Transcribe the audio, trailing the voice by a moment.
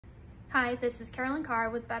Hi, this is Carolyn Carr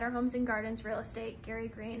with Better Homes and Gardens Real Estate, Gary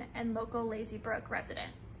Green, and local Lazybrook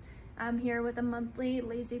resident. I'm here with a monthly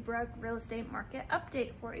Lazybrook real estate market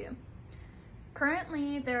update for you.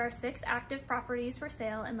 Currently, there are 6 active properties for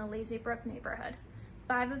sale in the Lazybrook neighborhood.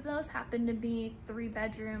 5 of those happen to be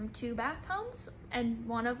 3-bedroom, 2-bath homes, and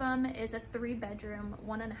one of them is a 3-bedroom,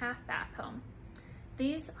 1.5-bath home.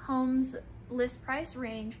 These homes list price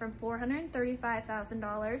range from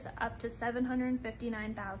 $435,000 up to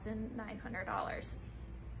 $759,900.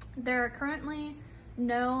 There are currently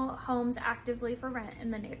no homes actively for rent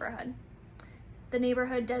in the neighborhood. The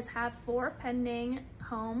neighborhood does have 4 pending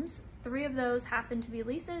homes. 3 of those happen to be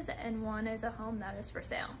leases and 1 is a home that is for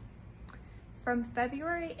sale. From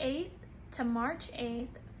February 8th to March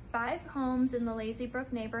 8th, 5 homes in the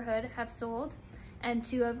Lazybrook neighborhood have sold and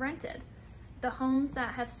 2 have rented. The homes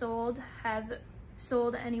that have sold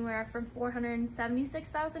anywhere from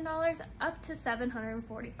 $476,000 up to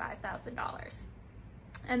 $745,000.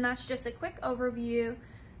 And that's just a quick overview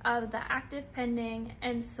of the active, pending,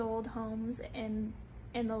 and sold homes in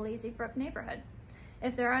the Lazybrook neighborhood.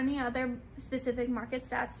 If there are any other specific market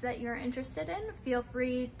stats that you're interested in, feel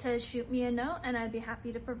free to shoot me a note and I'd be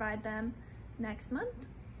happy to provide them next month.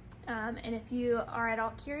 And if you are at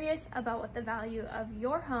all curious about what the value of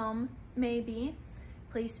your home may be,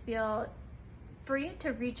 please feel free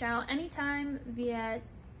to reach out anytime via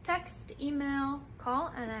text, email,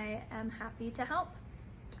 call, and I am happy to help.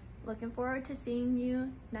 Looking forward to seeing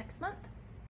you next month.